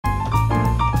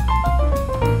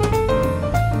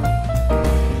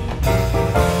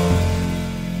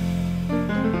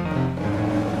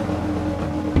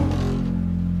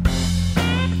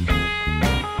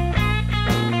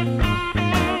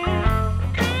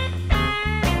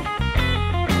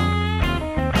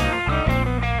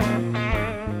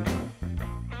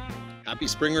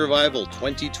Spring Revival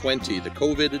 2020, the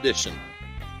COVID edition.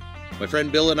 My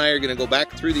friend Bill and I are going to go back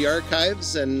through the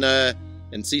archives and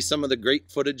see some of the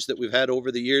great footage that we've had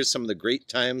over the years, some of the great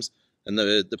times, and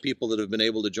the people that have been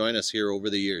able to join us here over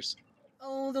the years.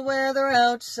 Oh, the weather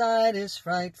outside is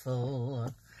frightful,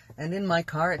 and in my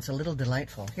car it's a little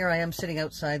delightful. Here I am sitting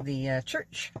outside the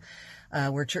church,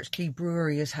 where Church Key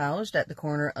Brewery is housed at the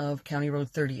corner of County Road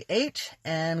 38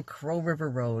 and Crow River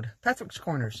Road, Petherick's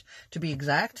Corners to be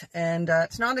exact. And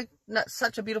it's not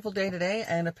such a beautiful day today,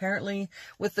 and apparently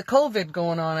with the COVID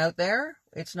going on out there,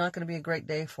 it's not going to be a great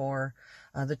day for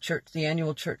the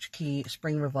annual Church Key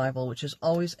Spring Revival, which is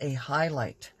always a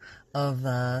highlight of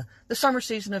the summer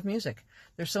season of music.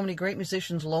 There's so many great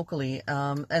musicians locally,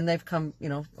 and they've come,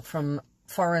 from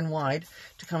far and wide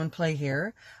to come and play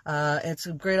here. It's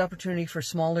a great opportunity for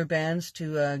smaller bands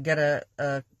to get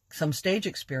some stage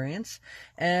experience,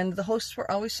 and the hosts were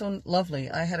always so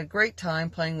lovely. I had a great time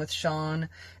playing with Sean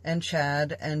and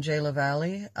Chad and Jay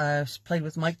LaValle. I've played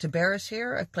with Mike Tabaris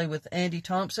here. I've played with Andy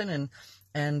Thompson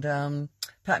and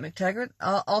Pat McTaggart.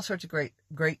 All sorts of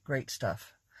great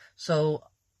stuff. So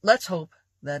let's hope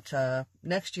that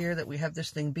next year that we have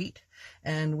this thing beat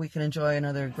and we can enjoy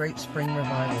another great spring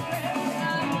revival.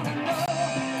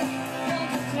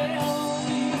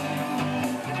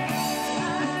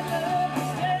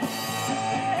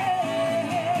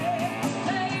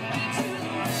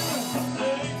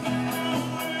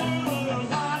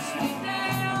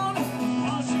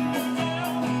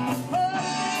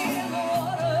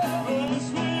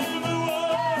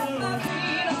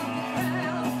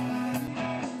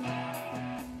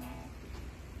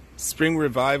 Spring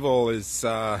Revival is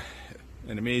an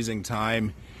amazing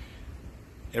time.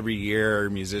 Every year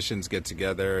musicians get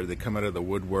together, they come out of the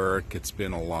woodwork. It's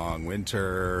been a long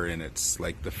winter and it's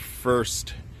like the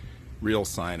first real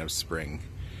sign of spring.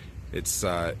 It's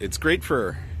great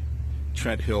for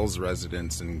Trent Hills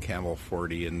residents and Campbell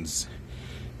Fordians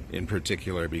in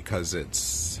particular, because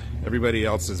it's everybody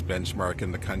else's benchmark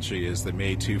in the country is the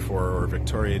May 2-4 or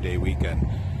Victoria Day weekend,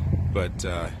 but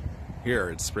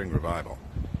here it's Spring Revival.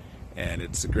 And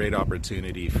it's a great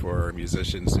opportunity for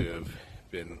musicians who have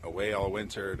been away all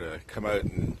winter to come out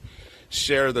and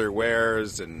share their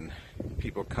wares, and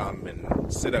people come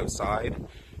and sit outside,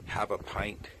 have a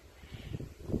pint,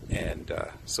 and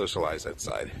socialize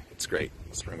outside. It's great.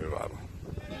 Spring Revival.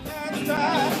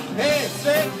 Hey,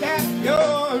 say that you're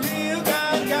a real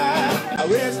guy. I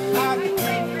wish I could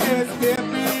keep this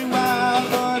every while,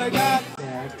 but I got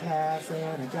that class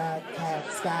and I got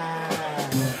that style.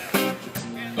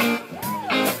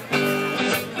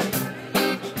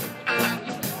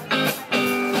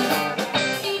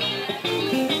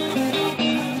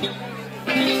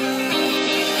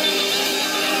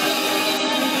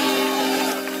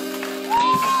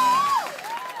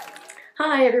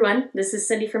 Hi everyone, this is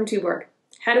Cindy from Tuborg.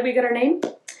 How did we get our name?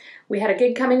 We had a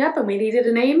gig coming up and we needed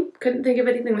a name. Couldn't think of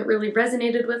anything that really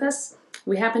resonated with us.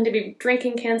 We happened to be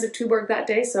drinking cans of Tuborg that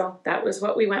day, so that was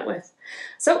what we went with.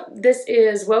 So this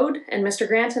is Wode and Mr.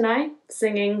 Grant and I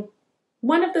singing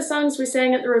one of the songs we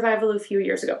sang at the revival a few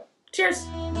years ago. Cheers!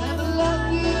 Never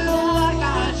love you like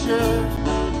I should.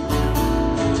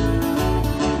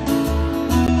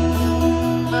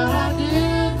 But I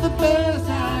did the best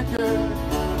I could.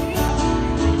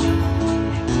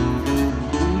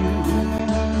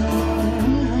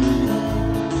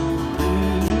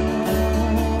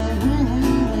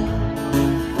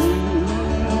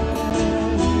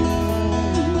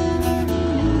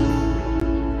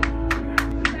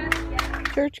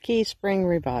 Church Key Spring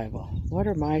Revival. What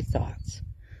are my thoughts?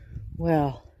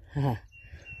 Well,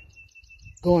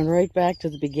 going right back to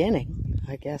the beginning,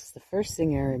 I guess the first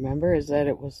thing I remember is that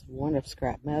it was one of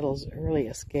Scrap Metal's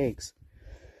earliest gigs,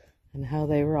 and how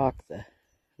they rocked the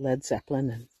Led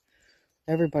Zeppelin, and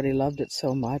everybody loved it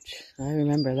so much. I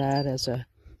remember that as a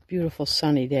beautiful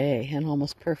sunny day, an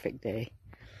almost perfect day,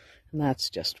 and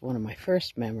that's just one of my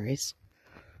first memories.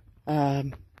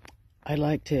 I'd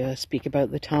like to speak about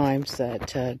the times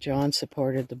that John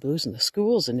supported the Blues in the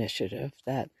Schools initiative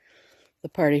that the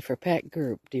Party for Pet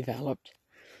group developed,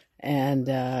 and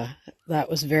that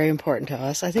was very important to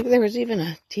us. I think there was even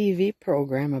a TV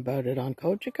program about it on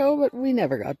Cogeco, but we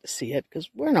never got to see it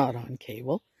because we're not on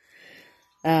cable.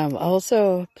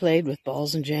 Also played with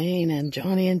Balls and Jane and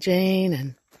Johnny and Jane,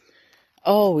 and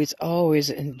always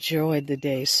enjoyed the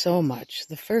day so much.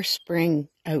 The first spring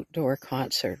outdoor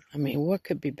concert, I mean, what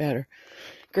could be better?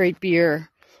 Great beer,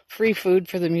 free food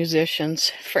for the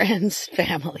musicians, friends,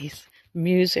 families,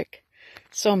 music,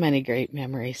 so many great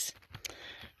memories.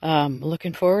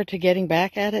 Looking forward to getting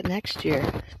back at it next year.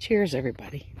 Cheers,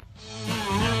 everybody.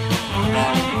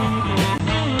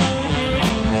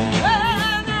 Oh,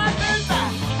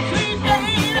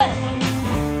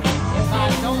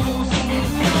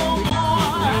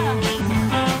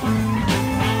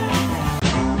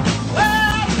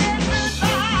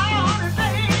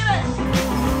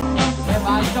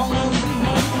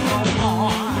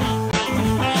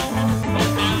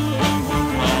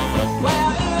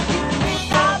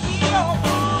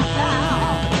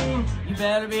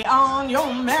 better be on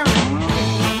your merry way.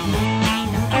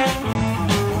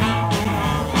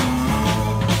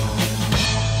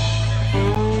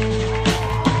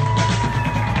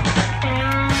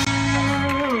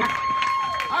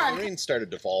 Rain started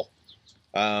to fall,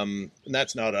 and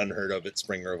that's not unheard of at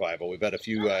Spring Revival. We've had a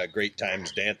few great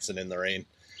times dancing in the rain.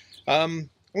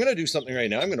 I'm going to do something right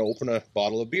now. I'm going to open a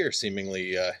bottle of beer,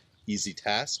 seemingly easy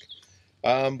task.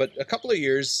 But a couple of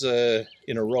years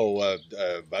in a row,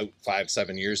 about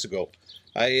 5-7 years ago,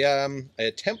 I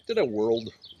attempted a world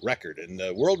record, and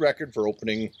the world record for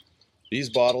opening these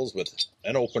bottles with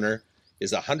an opener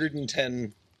is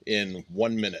 110 in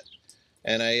 1 minute.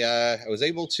 And I was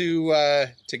able to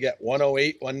get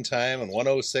 108 one time and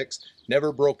 106.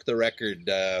 Never broke the record.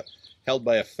 Held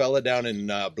by a fella down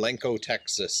in Blanco,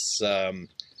 Texas,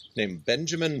 named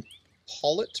Benjamin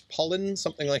Pollin,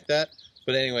 something like that.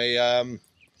 But anyway,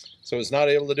 so I was not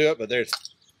able to do it, but there's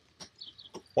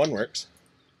one works.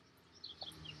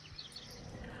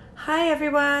 Hi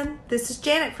everyone, this is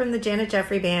Janet from the Janet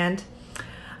Jeffrey Band.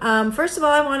 First of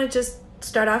all, I want to just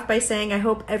start off by saying I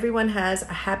hope everyone has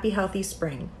a happy, healthy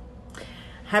spring.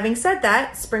 Having said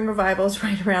that, Spring Revival is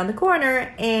right around the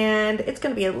corner and it's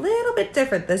going to be a little bit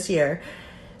different this year.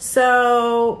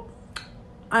 So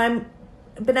I've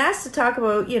been asked to talk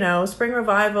about, Spring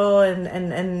Revival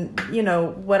and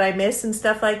what I miss and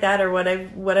stuff like that, or what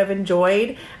I've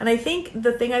enjoyed. And I think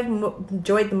the thing I've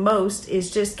enjoyed the most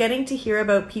is just getting to hear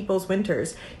about people's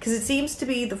winters, because it seems to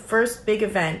be the first big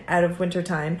event out of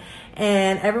wintertime,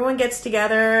 and everyone gets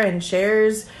together and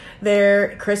shares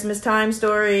their Christmas time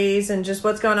stories and just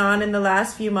what's gone on in the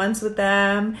last few months with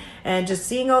them, and just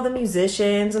seeing all the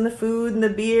musicians and the food and the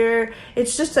beer.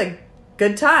 It's just a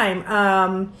good time.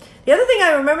 The other thing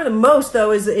I remember the most,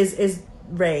 though, is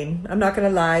rain. I'm not going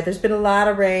to lie. There's been a lot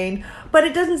of rain, but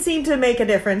it doesn't seem to make a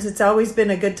difference. It's always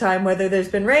been a good time, whether there's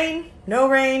been rain, no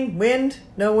rain, wind,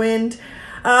 no wind.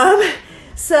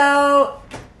 So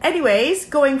anyways,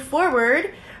 going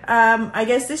forward, I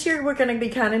guess this year we're going to be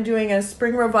kind of doing a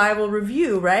Spring Revival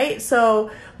review, right? So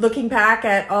looking back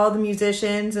at all the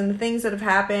musicians and the things that have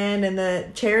happened and the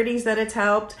charities that it's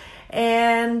helped.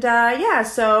 And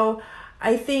so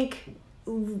I think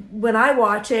when I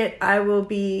watch it, I will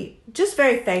be just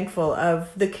very thankful of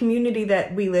the community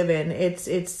that we live in.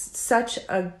 It's such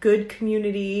a good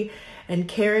community and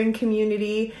caring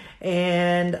community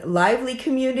and lively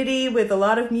community with a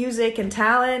lot of music and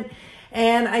talent.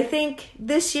 And I think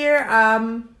this year,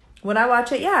 when I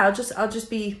watch it, I'll just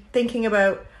be thinking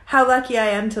about how lucky I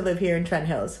am to live here in Trent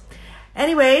Hills.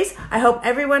 Anyways, I hope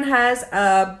everyone has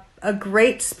a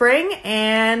great spring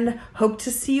and hope to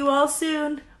see you all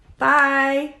soon.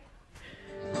 Bye.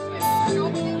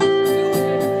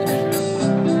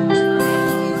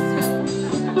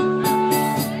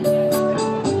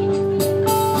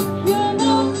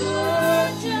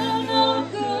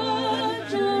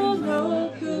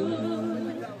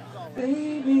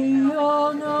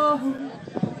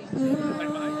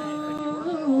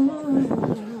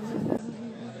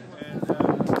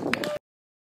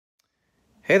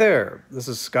 Hey there, this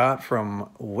is Scott from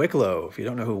Wicklow. If you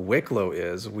don't know who Wicklow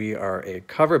is, we are a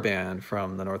cover band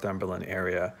from the Northumberland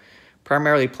area,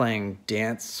 primarily playing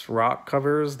dance rock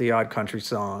covers, the odd country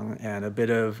song, and a bit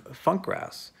of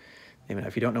funkgrass. Even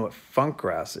if you don't know what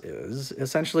funkgrass is,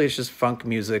 essentially it's just funk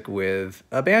music with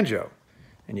a banjo.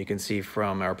 And you can see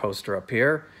from our poster up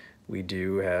here, we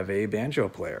do have a banjo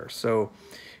player. So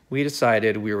we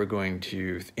decided we were going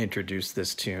to introduce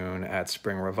this tune at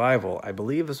Spring Revival. I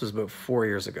believe this was about 4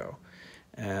 years ago.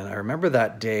 And I remember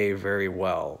that day very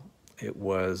well. It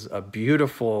was a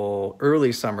beautiful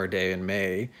early summer day in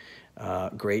May.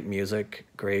 Great music,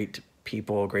 great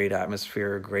people, great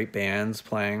atmosphere, great bands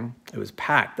playing. It was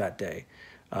packed that day.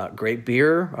 Great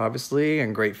beer, obviously,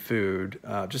 and great food.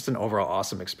 Just an overall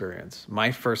awesome experience.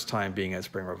 My first time being at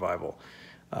Spring Revival.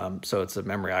 So it's a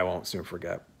memory I won't soon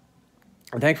forget.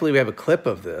 And thankfully, we have a clip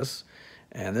of this,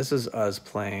 and this is us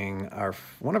playing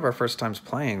one of our first times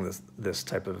playing this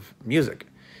type of music.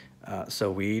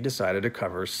 So we decided to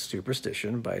cover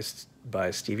Superstition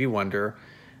by Stevie Wonder,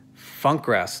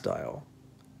 funkgrass style.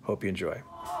 Hope you enjoy.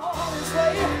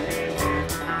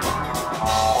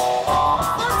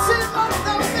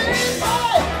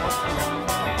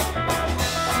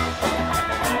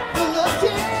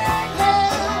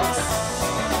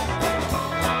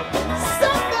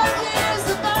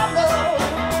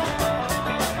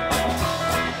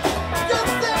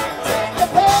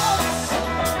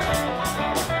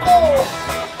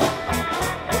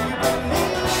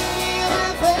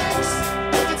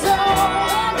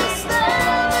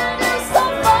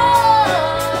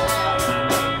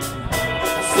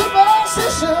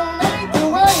 Superstition.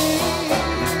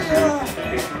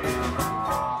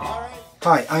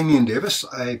 Hi, I'm Ian Davis.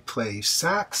 I play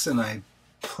sax, and I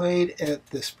played at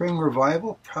the Spring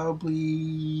Revival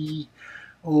probably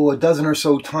a dozen or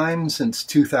so times since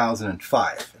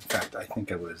 2005. In fact, I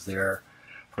think I was there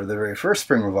for the very first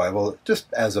Spring Revival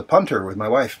just as a punter with my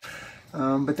wife.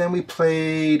 But then we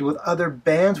played with other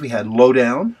bands. We had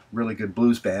Lowdown, really good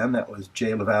blues band. That was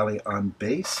Jay LaValle on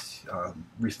bass,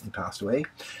 recently passed away.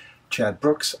 Chad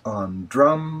Brooks on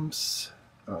drums,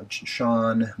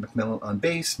 Sean McMillan on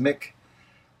bass, Mick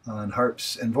on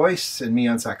harps and voice, and me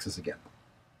on saxes again.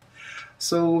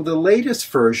 So the latest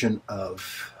version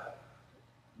of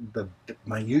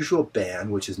my usual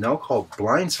band, which is now called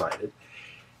Blindsided,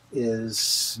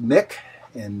 is Mick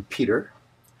and Peter.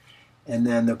 And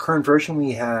then the current version,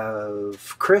 we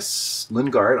have Chris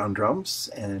Lingard on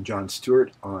drums and John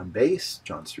Stewart on bass,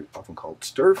 John Stewart often called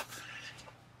Sturf.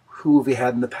 Who have we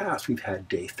had in the past? We've had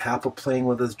Dave Papel playing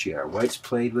with us, J.R. White's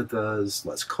played with us,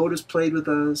 Les Coda's played with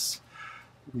us.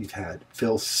 We've had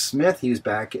Phil Smith, he was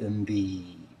back in the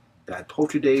Bad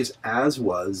Poetry days, as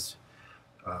was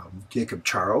Jacob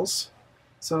Charles.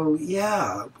 So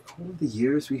yeah, over the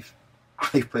years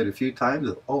I've played a few times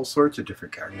with all sorts of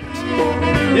different characters.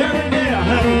 Every day I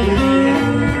have a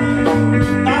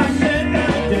dream. I said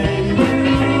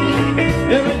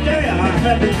every day I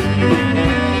have a dream.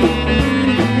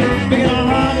 Speaking of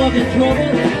hard luck and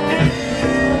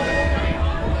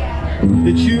trouble,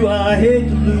 it's you I hate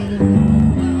to lose.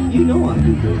 You know I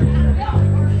do, baby.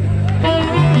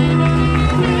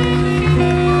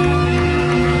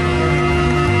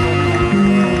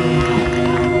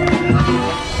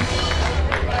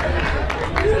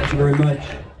 Thank you very much.